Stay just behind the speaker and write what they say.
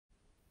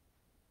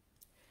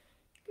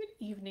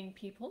evening,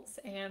 peoples,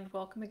 and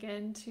welcome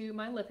again to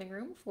my living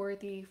room for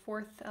the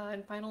fourth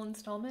and final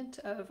installment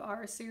of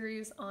our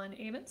series on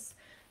Amos,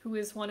 who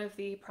is one of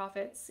the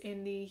prophets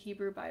in the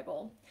Hebrew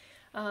Bible.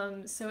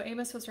 So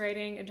Amos was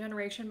writing a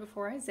generation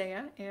before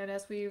Isaiah, and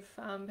as we've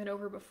been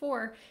over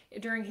before,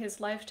 during his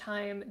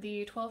lifetime,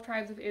 the 12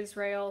 tribes of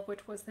Israel,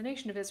 which was the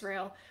nation of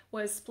Israel,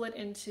 was split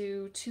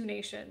into two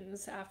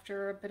nations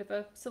after a bit of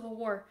a civil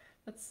war.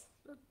 That's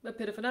a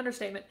bit of an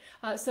understatement.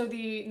 So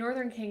the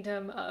northern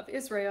kingdom of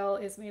Israel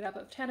is made up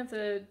of 10 of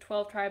the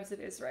 12 tribes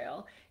of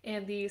Israel,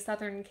 and the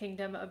southern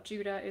kingdom of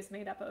Judah is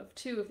made up of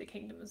two of the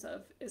kingdoms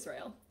of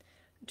Israel.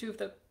 Two of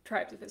the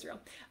tribes of Israel.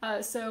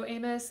 So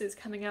Amos is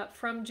coming up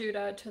from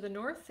Judah to the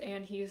north,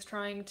 and he's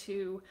trying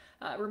to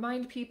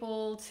remind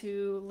people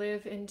to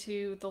live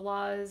into the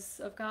laws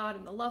of God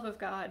and the love of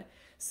God,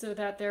 so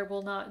that there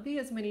will not be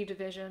as many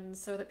divisions,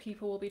 so that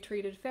people will be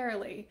treated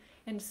fairly,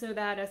 and so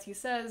that, as he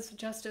says,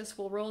 justice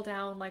will roll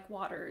down like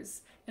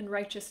waters, and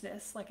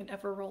righteousness like an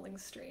ever-rolling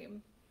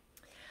stream.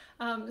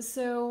 In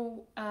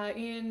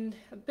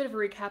a bit of a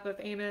recap of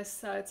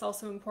Amos, it's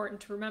also important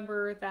to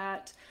remember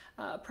that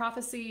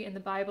prophecy in the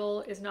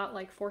Bible is not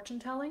like fortune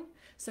telling.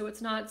 So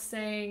it's not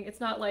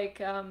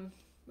like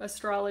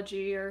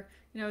astrology or,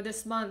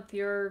 this month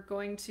you're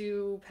going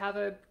to have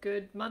a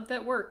good month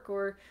at work,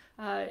 or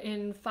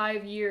in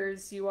 5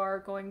 years you are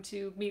going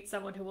to meet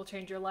someone who will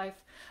change your life.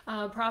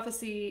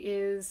 Prophecy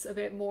is a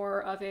bit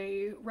more of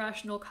a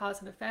rational cause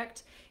and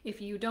effect. If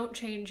you don't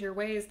change your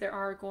ways, there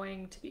are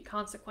going to be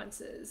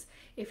consequences.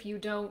 If you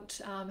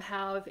don't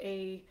have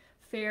a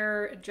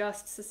fair,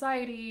 just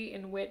society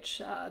in which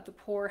the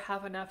poor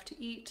have enough to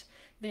eat,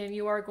 then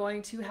you are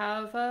going to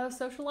have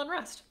social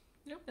unrest.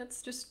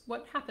 That's just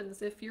what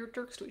happens if you're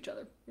jerks to each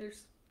other.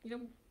 If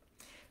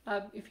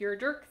you're a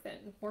jerk, then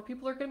more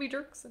people are going to be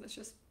jerks, and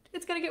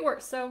it's going to get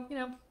worse. So,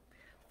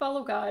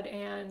 follow God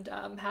and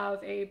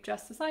have a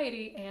just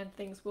society, and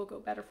things will go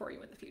better for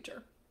you in the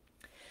future.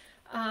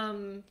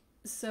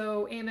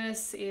 So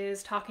Amos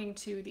is talking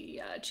to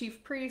the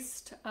chief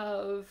priest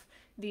of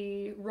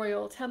the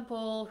royal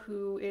temple,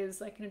 who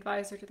is like an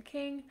advisor to the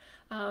king,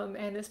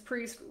 and this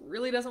priest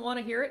really doesn't want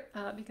to hear it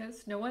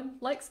because no one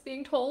likes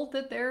being told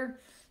that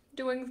they're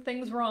doing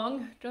things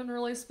wrong,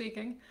 generally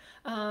speaking.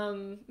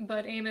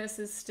 But Amos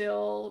is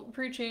still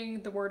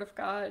preaching the word of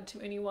God to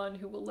anyone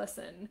who will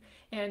listen,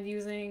 and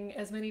using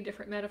as many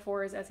different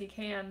metaphors as he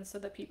can so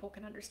that people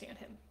can understand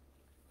him.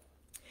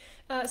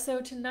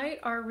 So tonight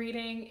our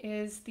reading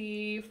is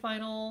the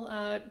final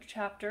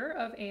chapter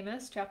of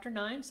Amos, chapter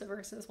 9, so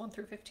verses 1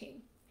 through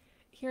 15.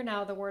 Hear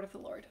now the word of the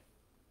Lord.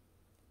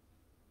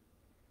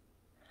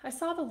 I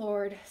saw the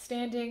Lord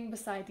standing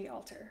beside the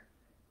altar,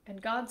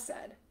 and God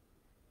said,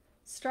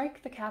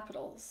 "Strike the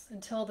capitals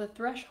until the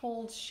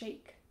thresholds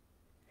shake,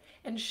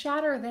 and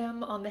shatter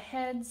them on the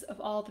heads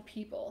of all the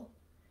people.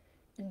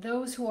 And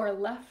those who are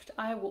left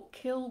I will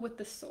kill with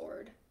the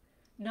sword.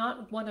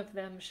 Not one of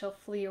them shall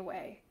flee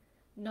away.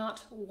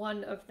 Not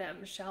one of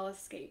them shall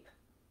escape.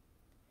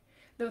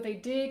 Though they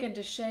dig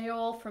into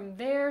Sheol, from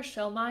there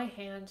shall my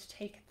hand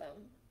take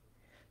them.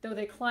 Though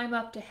they climb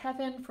up to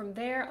heaven, from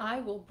there I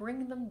will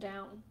bring them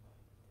down.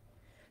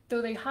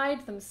 Though they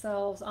hide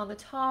themselves on the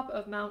top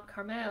of Mount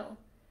Carmel,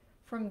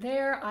 from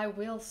there I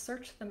will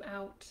search them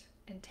out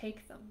and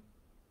take them.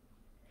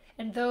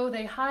 And though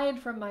they hide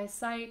from my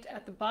sight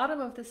at the bottom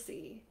of the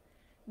sea,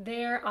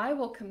 there I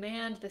will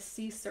command the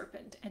sea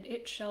serpent, and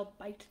it shall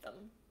bite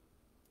them.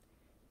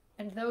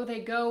 And though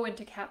they go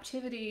into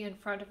captivity in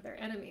front of their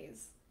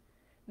enemies,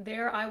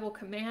 there I will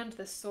command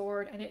the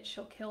sword, and it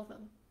shall kill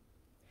them.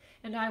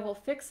 And I will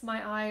fix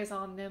my eyes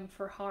on them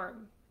for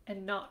harm,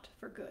 and not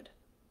for good.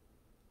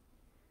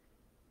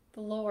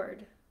 The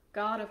Lord,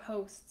 God of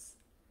hosts,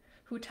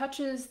 who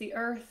touches the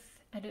earth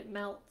and it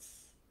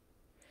melts,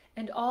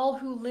 and all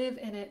who live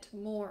in it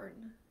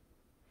mourn,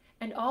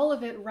 and all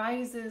of it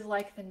rises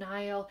like the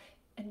Nile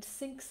and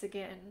sinks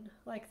again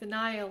like the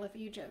Nile of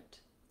Egypt,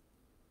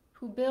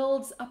 who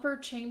builds upper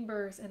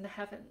chambers in the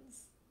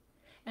heavens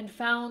and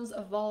founds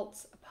a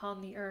vault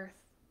upon the earth,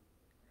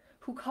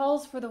 who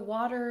calls for the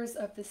waters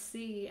of the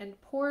sea and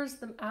pours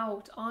them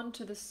out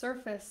onto the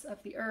surface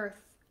of the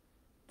earth.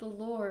 The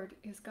Lord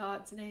is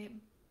God's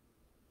name.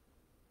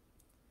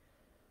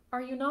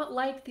 Are you not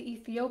like the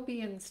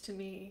Ethiopians to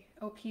me,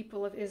 O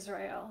people of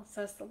Israel,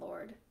 says the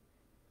Lord?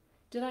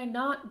 Did I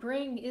not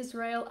bring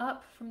Israel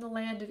up from the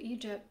land of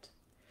Egypt,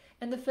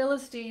 and the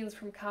Philistines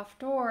from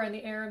Caphtor, and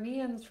the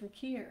Arameans from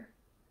Kir?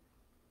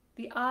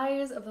 The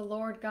eyes of the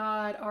Lord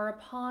God are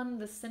upon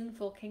the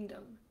sinful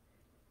kingdom,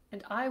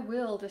 and I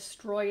will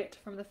destroy it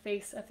from the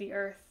face of the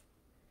earth,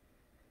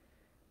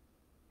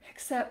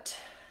 except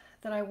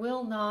that I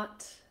will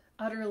not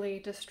utterly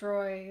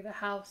destroy the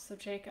house of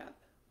Jacob,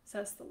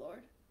 says the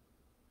Lord.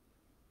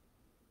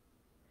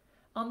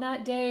 On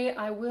that day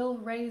I will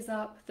raise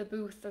up the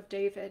booth of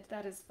David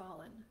that is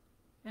fallen,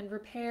 and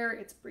repair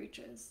its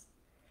breaches,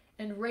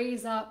 and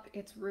raise up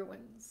its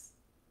ruins,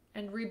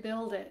 and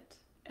rebuild it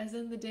as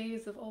in the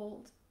days of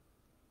old,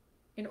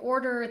 in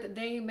order that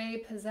they may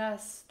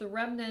possess the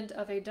remnant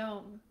of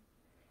Edom,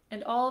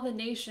 and all the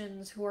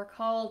nations who are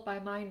called by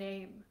my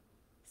name,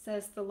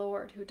 says the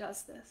Lord who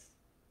does this.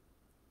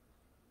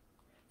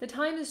 The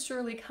time is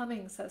surely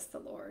coming, says the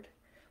Lord,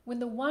 when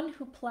the one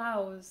who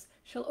plows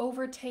shall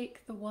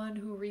overtake the one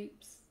who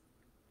reaps,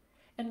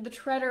 and the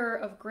treader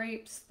of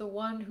grapes the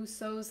one who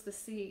sows the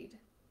seed.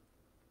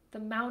 The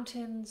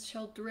mountains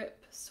shall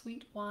drip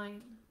sweet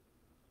wine,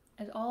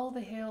 and all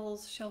the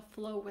hills shall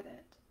flow with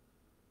it.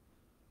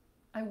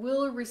 I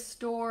will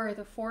restore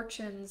the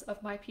fortunes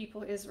of my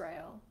people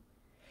Israel,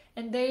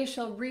 and they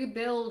shall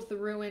rebuild the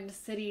ruined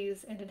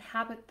cities and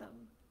inhabit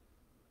them.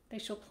 They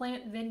shall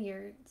plant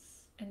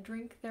vineyards and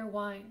drink their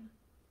wine,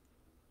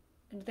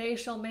 and they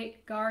shall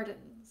make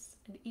gardens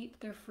and eat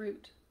their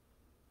fruit.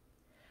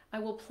 I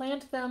will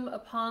plant them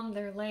upon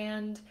their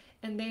land,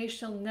 and they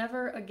shall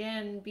never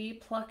again be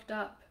plucked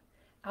up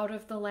out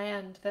of the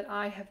land that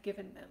I have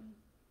given them,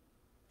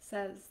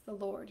 says the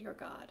Lord your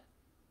God.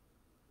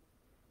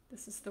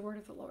 This is the word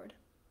of the Lord.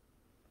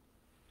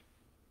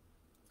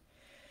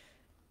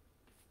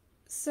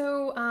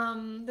 So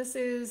this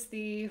is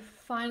the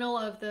final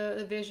of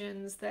the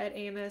visions that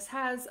Amos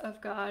has of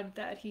God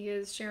that he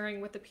is sharing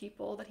with the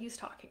people that he's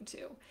talking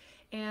to.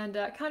 And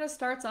kind of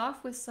starts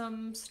off with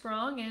some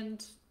strong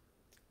and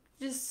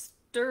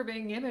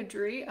disturbing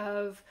imagery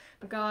of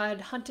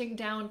God hunting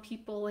down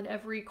people in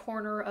every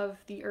corner of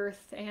the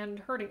earth and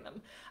hurting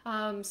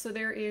them. So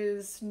there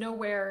is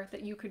nowhere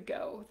that you could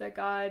go that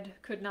God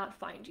could not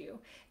find you.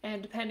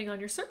 And depending on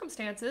your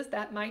circumstances,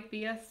 that might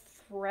be a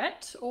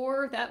threat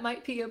or that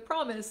might be a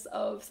promise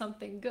of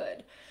something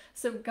good.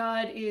 So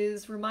God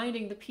is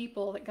reminding the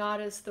people that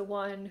God is the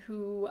one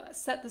who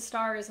set the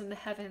stars in the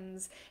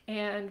heavens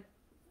and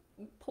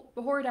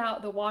poured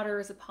out the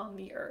waters upon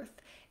the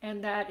earth,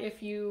 and that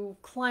if you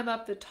climb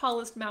up the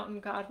tallest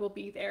mountain, God will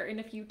be there, and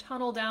if you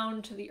tunnel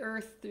down to the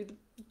earth through the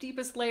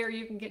deepest layer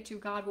you can get to,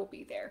 God will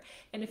be there,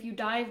 and if you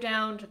dive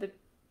down to the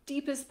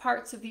deepest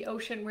parts of the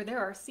ocean where there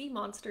are sea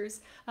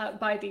monsters,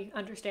 by the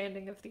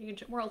understanding of the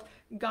ancient world,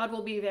 God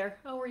will be there.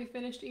 Oh, are you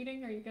finished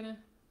eating? Are you gonna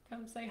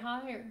come say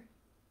hi? Or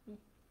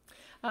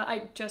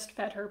I just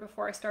fed her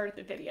before I started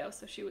the video,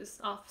 so she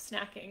was off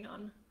snacking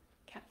on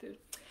cat food.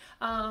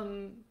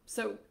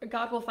 So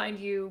God will find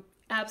you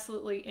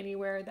absolutely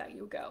anywhere that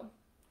you go.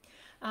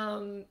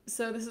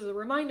 So this is a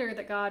reminder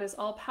that God is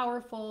all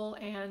powerful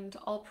and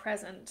all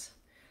present.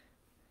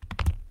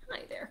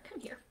 Hi there, come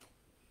here.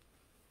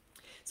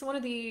 So one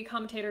of the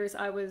commentators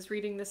I was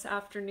reading this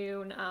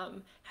afternoon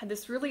had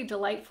this really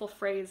delightful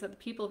phrase that the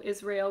people of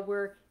Israel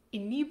were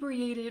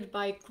inebriated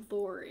by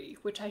glory,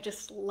 which I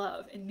just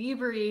love.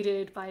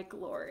 Inebriated by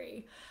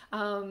glory.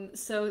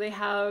 So they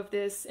have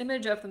this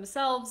image of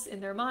themselves in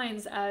their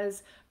minds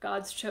as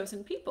God's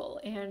chosen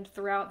people, and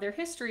throughout their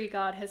history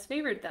God has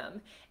favored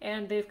them,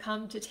 and they've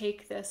come to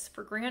take this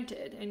for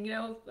granted. And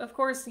of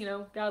course,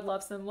 God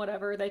loves them,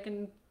 whatever, they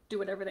can do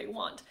whatever they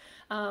want,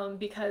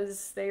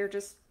 because they are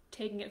just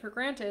taking it for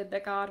granted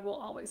that God will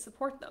always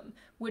support them,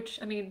 which,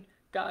 I mean,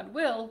 God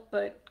will,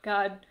 but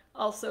God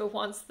also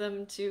wants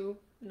them to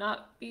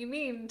not be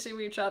mean to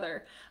each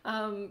other.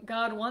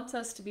 God wants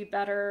us to be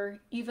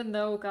better even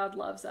though God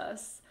loves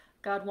us.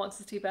 God wants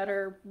us to be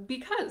better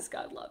because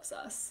God loves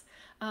us.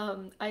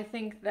 I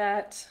think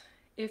that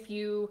if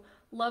you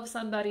love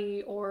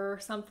somebody or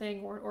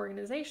something or an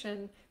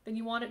organization, then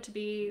you want it to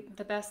be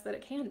the best that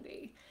it can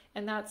be.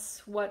 And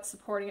that's what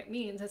supporting it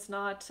means. It's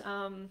not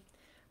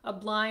a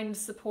blind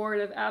support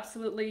of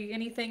absolutely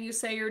anything you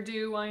say or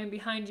do, I am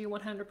behind you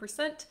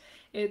 100%.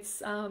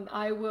 It's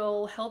I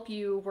will help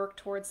you work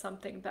towards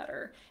something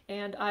better,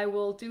 and I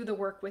will do the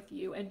work with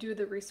you and do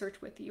the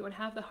research with you and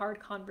have the hard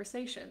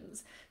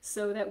conversations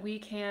so that we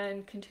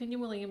can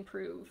continually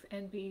improve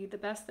and be the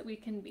best that we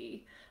can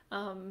be,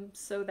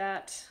 so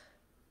that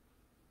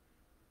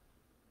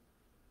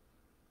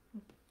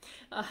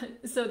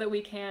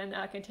we can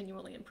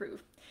continually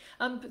improve.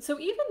 So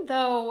even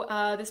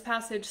though this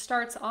passage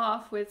starts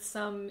off with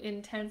some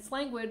intense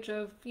language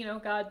of,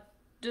 God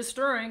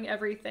destroying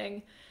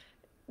everything,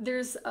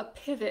 there's a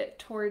pivot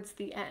towards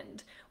the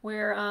end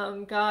where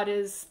God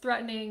is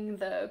threatening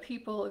the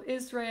people of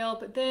Israel,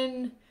 but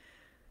then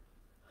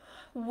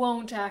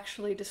won't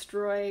actually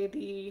destroy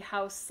the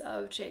house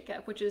of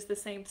Jacob, which is the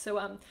same.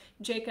 So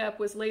Jacob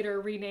was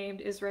later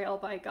renamed Israel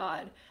by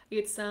God.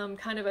 It's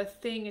kind of a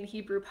thing in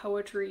Hebrew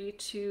poetry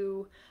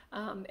to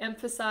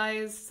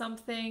emphasize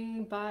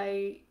something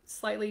by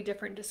slightly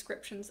different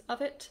descriptions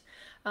of it.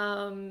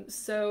 The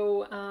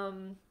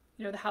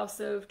house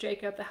of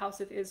Jacob, the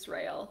house of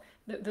Israel,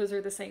 those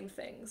are the same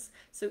things.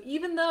 So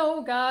even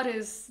though God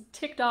is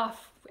ticked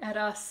off at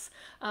us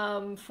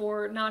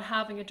for not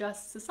having a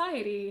just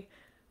society,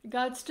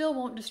 God still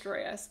won't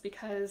destroy us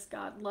because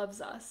God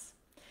loves us.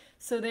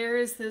 So there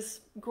is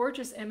this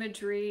gorgeous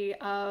imagery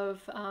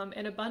of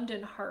an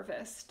abundant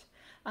harvest,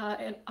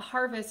 and a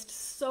harvest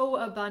so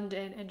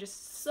abundant and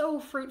just so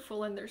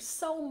fruitful, and there's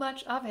so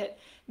much of it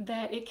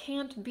that it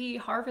can't be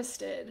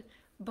harvested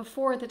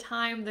before the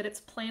time that it's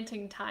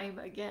planting time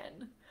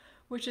again,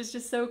 which is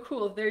just so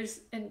cool.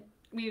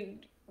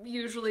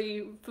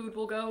 usually food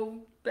will go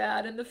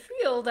bad in the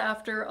field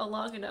after a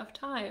long enough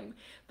time.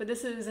 But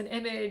this is an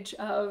image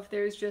of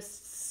there's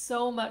just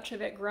so much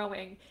of it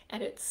growing,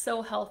 and it's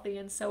so healthy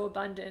and so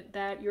abundant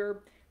that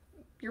you're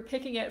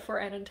picking it for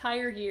an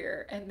entire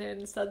year, and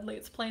then suddenly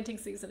it's planting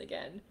season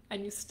again,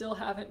 and you still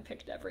haven't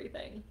picked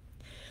everything.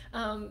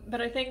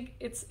 But I think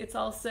it's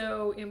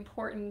also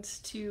important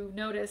to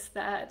notice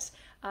that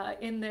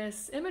in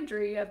this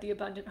imagery of the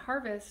abundant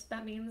harvest,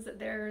 that means that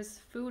there's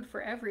food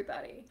for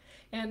everybody.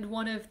 And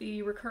one of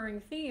the recurring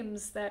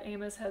themes that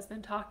Amos has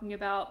been talking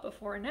about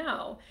before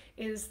now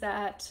is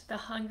that the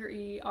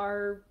hungry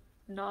are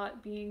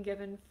not being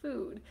given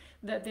food,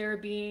 that they're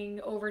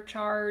being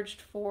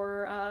overcharged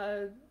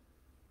for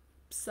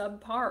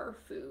subpar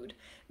food,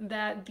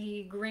 that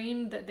the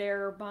grain that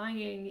they're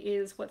buying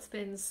is what's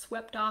been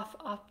swept off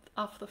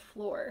the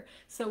floor.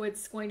 So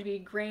it's going to be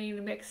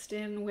grain mixed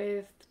in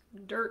with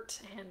dirt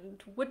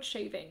and wood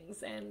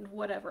shavings and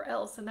whatever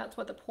else, and that's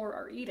what the poor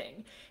are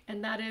eating.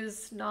 And that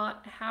is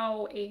not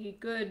how a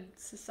good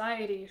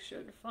society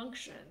should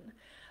function.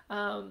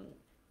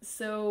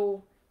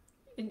 So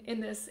in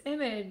this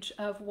image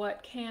of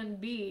what can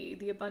be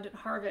the abundant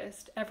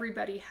harvest,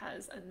 everybody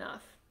has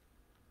enough.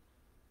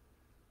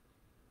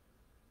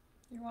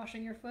 You're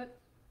washing your foot?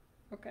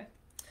 Okay.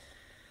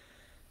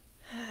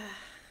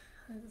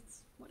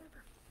 It's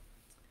whatever.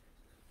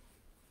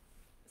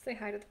 Say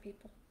hi to the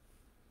people.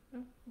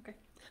 Oh, okay.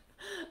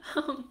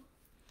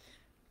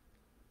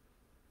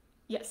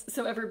 Yes,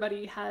 so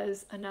everybody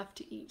has enough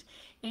to eat.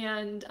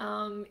 And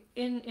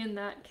in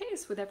that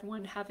case, with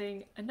everyone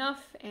having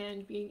enough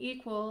and being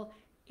equal,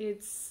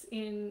 it's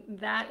in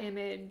that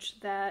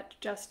image that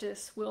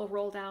justice will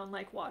roll down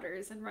like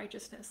waters and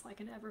righteousness like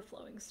an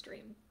ever-flowing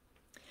stream.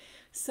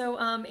 So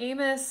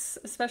Amos,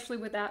 especially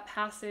with that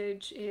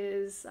passage,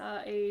 is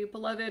a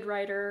beloved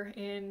writer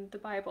in the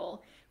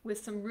Bible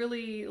with some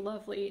really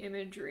lovely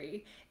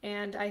imagery,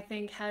 and I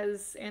think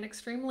has an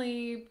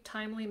extremely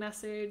timely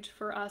message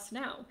for us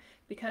now,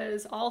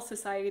 because all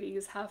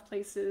societies have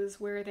places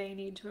where they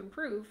need to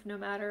improve, no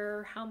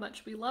matter how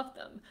much we love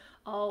them.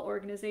 All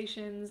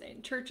organizations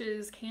and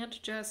churches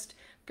can't just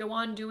go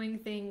on doing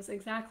things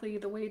exactly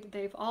the way that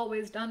they've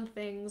always done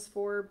things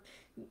for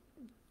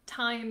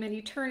time and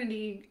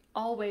eternity,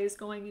 always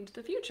going into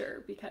the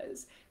future,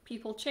 because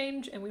people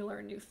change and we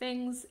learn new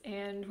things,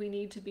 and we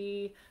need to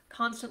be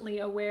constantly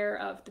aware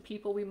of the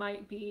people we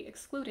might be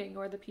excluding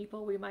or the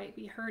people we might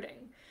be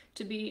hurting.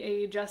 To be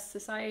a just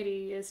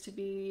society is to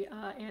be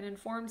an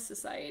informed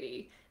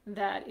society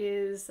that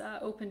is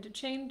open to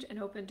change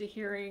and open to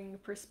hearing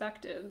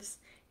perspectives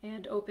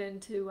and open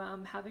to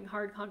having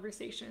hard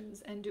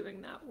conversations and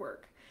doing that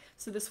work.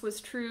 So this was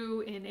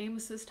true in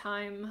Amos's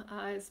time,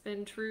 it's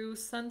been true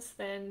since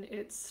then,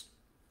 it's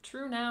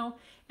true now,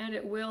 and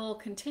it will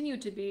continue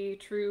to be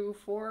true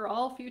for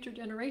all future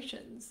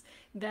generations,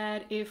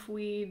 that if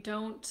we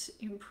don't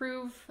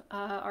improve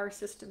our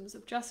systems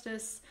of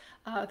justice,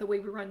 the way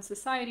we run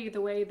society, the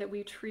way that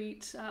we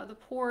treat the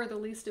poor, the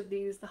least of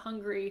these, the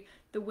hungry,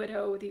 the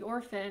widow, the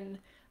orphan,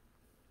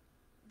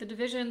 the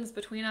divisions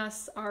between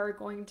us are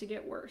going to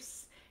get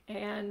worse.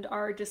 And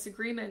our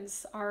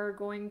disagreements are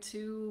going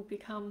to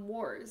become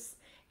wars.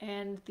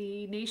 And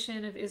the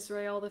nation of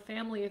Israel, the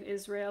family of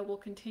Israel, will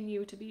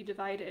continue to be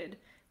divided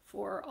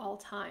for all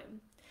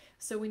time.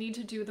 So we need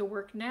to do the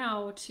work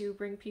now to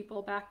bring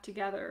people back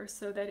together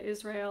so that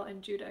Israel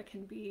and Judah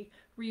can be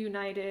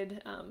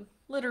reunited,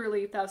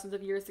 literally thousands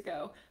of years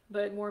ago,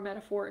 but more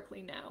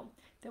metaphorically now.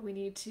 That we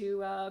need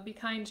to be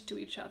kind to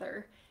each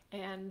other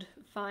and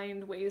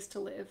find ways to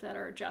live that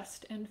are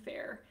just and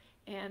fair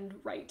and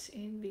right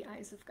in the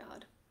eyes of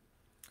God.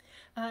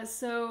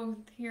 So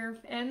here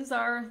ends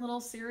our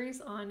little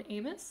series on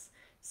Amos.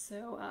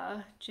 So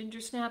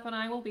Gingersnap and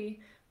I will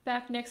be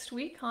back next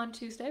week on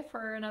Tuesday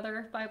for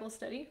another Bible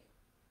study.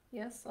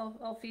 Yes,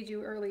 I'll feed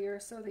you earlier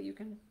so that you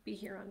can be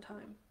here on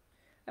time.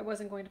 I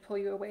wasn't going to pull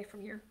you away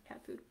from your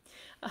cat food.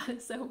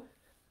 So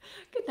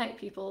good night,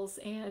 peoples,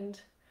 and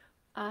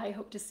I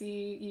hope to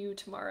see you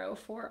tomorrow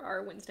for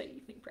our Wednesday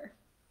evening prayer.